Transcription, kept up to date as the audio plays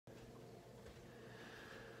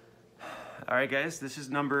All right, guys, this is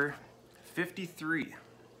number 53.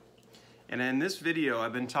 And in this video,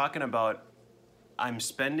 I've been talking about I'm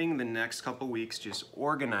spending the next couple weeks just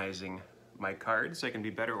organizing my cards so I can be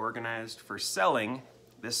better organized for selling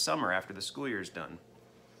this summer after the school year is done.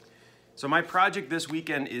 So my project this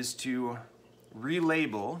weekend is to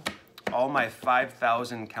relabel all my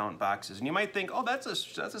 5,000 count boxes. And you might think, oh, that's a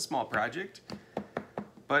small project.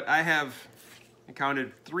 But I have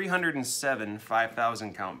counted 307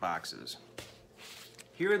 5,000 count boxes.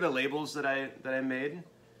 Here are the labels that I made.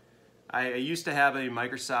 I used to have a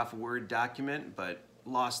Microsoft Word document, but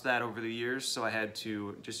lost that over the years, so I had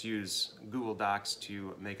to just use Google Docs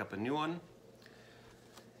to make up a new one.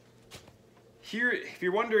 Here, if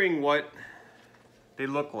you're wondering what they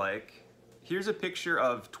look like, here's a picture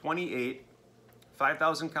of 28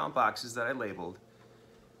 5,000 count boxes that I labeled.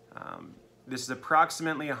 This is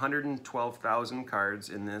approximately 112,000 cards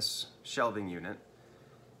in this shelving unit.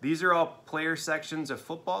 These are all player sections of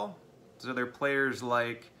football. So they're players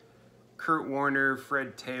like Kurt Warner,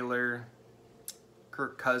 Fred Taylor,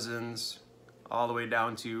 Kirk Cousins, all the way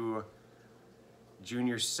down to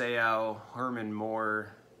Junior Seau, Herman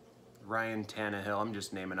Moore, Ryan Tannehill. I'm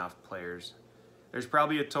just naming off players. There's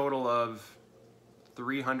probably a total of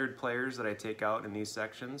 300 players that I take out in these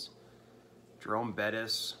sections. Jerome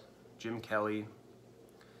Bettis, Jim Kelly.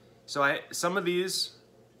 So some of these,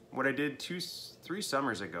 what I did 3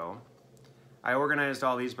 summers ago, I organized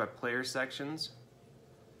all these by player sections.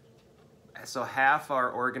 So half are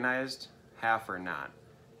organized, half are not.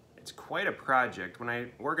 It's quite a project. When I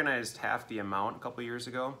organized half the amount a couple years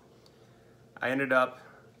ago, I ended up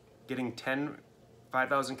getting 10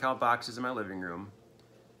 5,000 count boxes in my living room.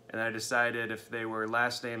 And I decided if they were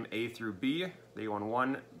last name A through B, they go in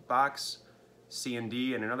one box, C and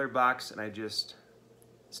D in another box, and I just,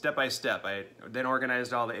 step by step, I then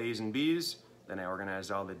organized all the A's and B's, then I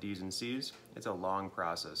organized all the D's and C's. It's a long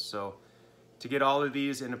process. So to get all of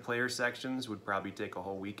these into player sections would probably take a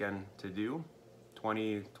whole weekend to do,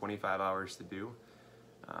 20, 25 hours to do.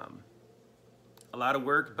 A lot of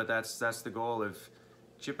work, but that's the goal of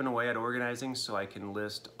chipping away at organizing so I can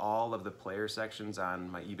list all of the player sections on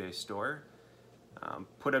my eBay store.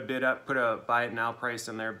 Put a buy it now price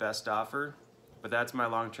in there, best offer. But that's my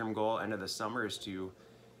long-term goal, end of the summer, is to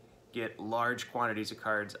get large quantities of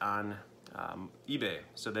cards on eBay.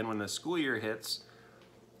 So then when the school year hits,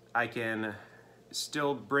 I can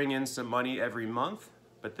still bring in some money every month,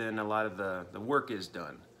 but then a lot of the work is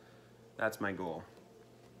done. That's my goal.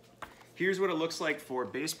 Here's what it looks like for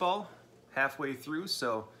baseball halfway through.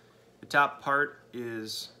 So the top part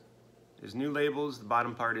is new labels, the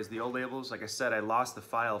bottom part is the old labels. Like I said, I lost the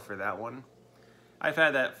file for that one. I've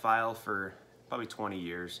had that file for probably 20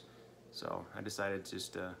 years, so I decided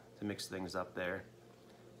just to mix things up there.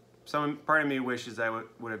 Part of me wishes I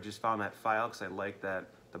would have just found that file because I like the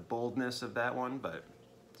boldness of that one, but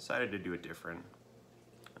decided to do it different.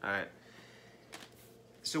 All right.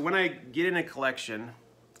 So when I get in a collection,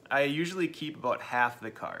 I usually keep about half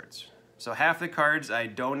the cards. So half the cards I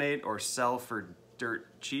donate or sell for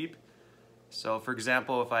dirt cheap. So for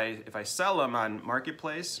example, if I sell them on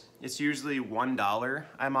Marketplace, it's usually $1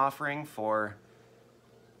 I'm offering for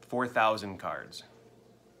 4,000 cards,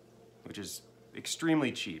 which is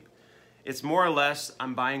extremely cheap. It's more or less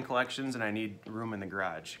I'm buying collections and I need room in the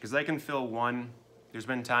garage because I can fill one. There's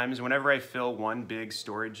been times whenever I fill one big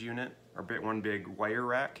storage unit or one big wire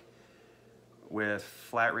rack with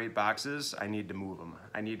flat rate boxes, I need to move them.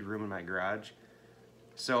 I need room in my garage.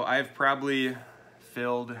 So I've probably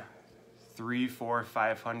filled 300, 400,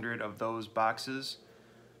 500 of those boxes.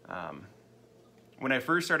 When I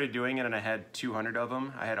first started doing it and I had 200 of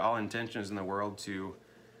them, I had all intentions in the world to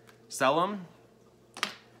sell them.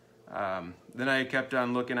 Then I kept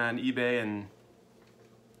on looking on eBay and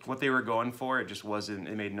what they were going for, it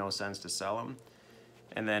made no sense to sell them.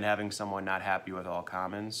 And then having someone not happy with all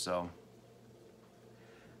commons, so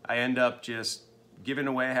I end up just giving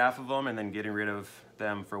away half of them and then getting rid of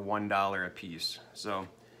them for $1 a piece. So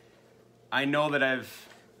I know that I've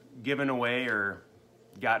given away or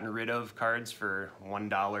gotten rid of cards for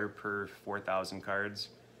 $1 per 4,000 cards.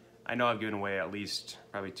 I know I've given away at least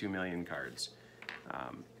probably 2 million cards.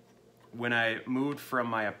 When I moved from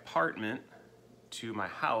my apartment to my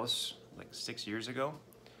house like 6 years ago,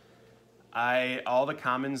 all the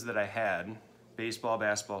commons that I had, baseball,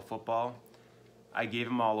 basketball, football, I gave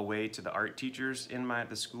them all away to the art teachers in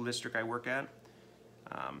the school district I work at.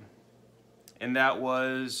 And that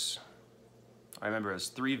was, I remember it was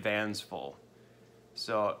 3 vans full.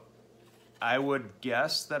 So I would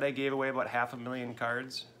guess that I gave away about 500,000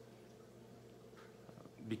 cards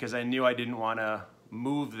because I knew I didn't want to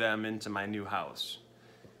move them into my new house.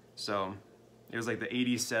 So It was like the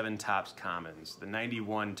 87 Topps Commons, the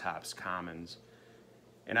 91 Topps Commons.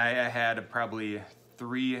 And I had probably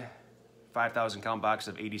 3 5,000 count boxes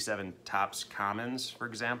of 87 Topps Commons, for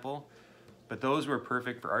example. But those were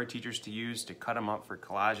perfect for art teachers to use to cut them up for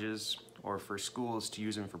collages or for schools to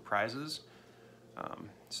use them for prizes.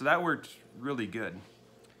 So that worked really good.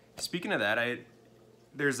 Speaking of that,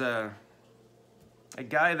 there's a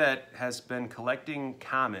guy that has been collecting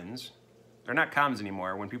commons. They're not commons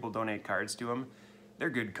anymore. When people donate cards to him, they're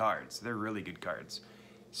good cards. They're really good cards.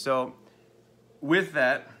 So with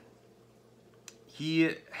that,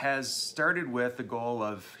 he has started with the goal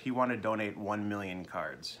of he wanted to donate 1 million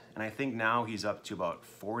cards. And I think now he's up to about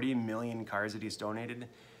 40 million cards that he's donated.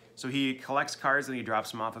 So he collects cards and he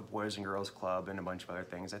drops them off at Boys and Girls Club and a bunch of other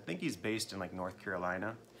things. I think he's based in like North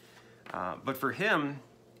Carolina. But for him,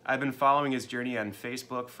 I've been following his journey on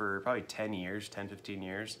Facebook for probably 10 years, 10, 15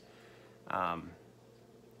 years.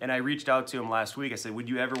 And I reached out to him last week. I said, would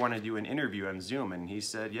you ever want to do an interview on Zoom? And he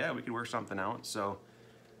said, yeah, we could work something out. So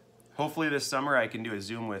hopefully this summer I can do a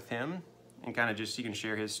Zoom with him and kind of just, he can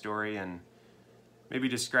share his story and maybe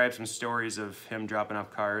describe some stories of him dropping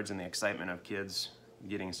off cards and the excitement of kids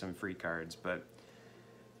getting some free cards. But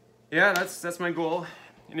yeah, that's my goal.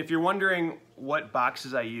 And if you're wondering what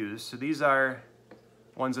boxes I use, so these are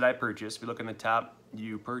ones that I purchased. If you look in the top,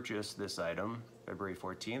 you purchased this item February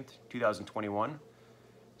 14th, 2021.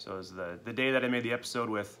 So it was the day that I made the episode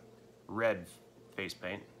with red face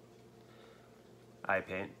paint, eye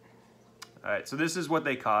paint. All right, so this is what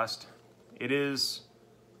they cost. It is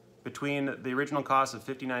between the original cost of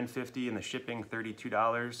 $59.50 and the shipping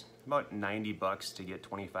 $32, about 90 bucks to get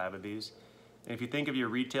 25 of these. And if you think of your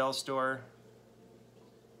retail store,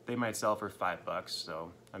 they might sell for $5,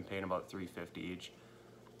 so I'm paying about $3.50 each.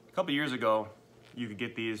 A couple years ago, you could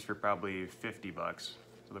get these for probably 50 bucks,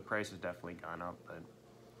 so the price has definitely gone up, but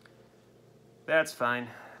that's fine.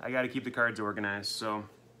 I gotta keep the cards organized, so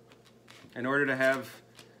in order to have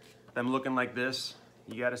them looking like this,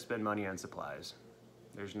 you gotta spend money on supplies.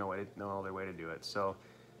 There's no other way to do it. So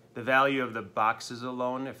the value of the boxes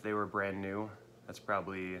alone, if they were brand new, that's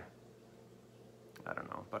probably, I don't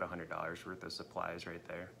know, about $100 worth of supplies right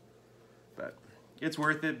there. But it's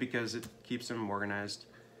worth it because it keeps them organized.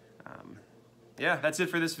 Yeah, that's it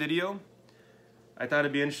for this video. I thought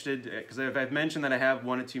I'd be interested, because I've mentioned that I have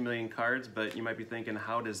 1 to 2 million cards, but you might be thinking,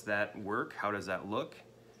 how does that work? How does that look?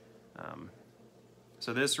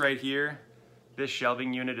 So this right here, this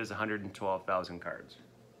shelving unit is 112,000 cards,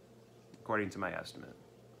 according to my estimate.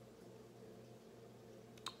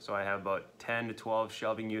 So I have about 10 to 12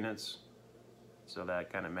 shelving units, so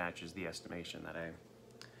that kind of matches the estimation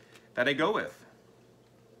that I go with.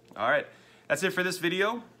 All right, that's it for this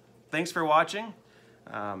video. Thanks for watching.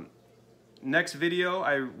 Next video,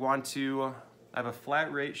 I have a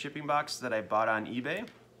flat rate shipping box that I bought on eBay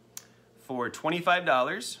for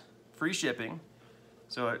 $25, free shipping.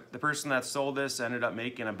 So the person that sold this ended up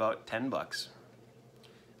making about 10 bucks.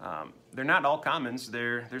 They're not all commons,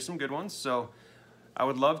 there's some good ones. So I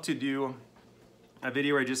would love to do a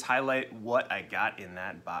video where I just highlight what I got in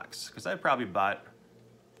that box, because I probably bought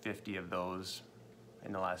 50 of those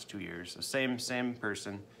in the last 2 years. So same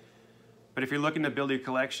person. But if you're looking to build your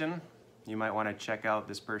collection, you might want to check out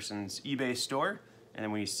this person's eBay store, and then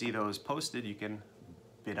when you see those posted, you can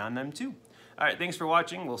bid on them too. All right, thanks for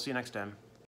watching. We'll see you next time.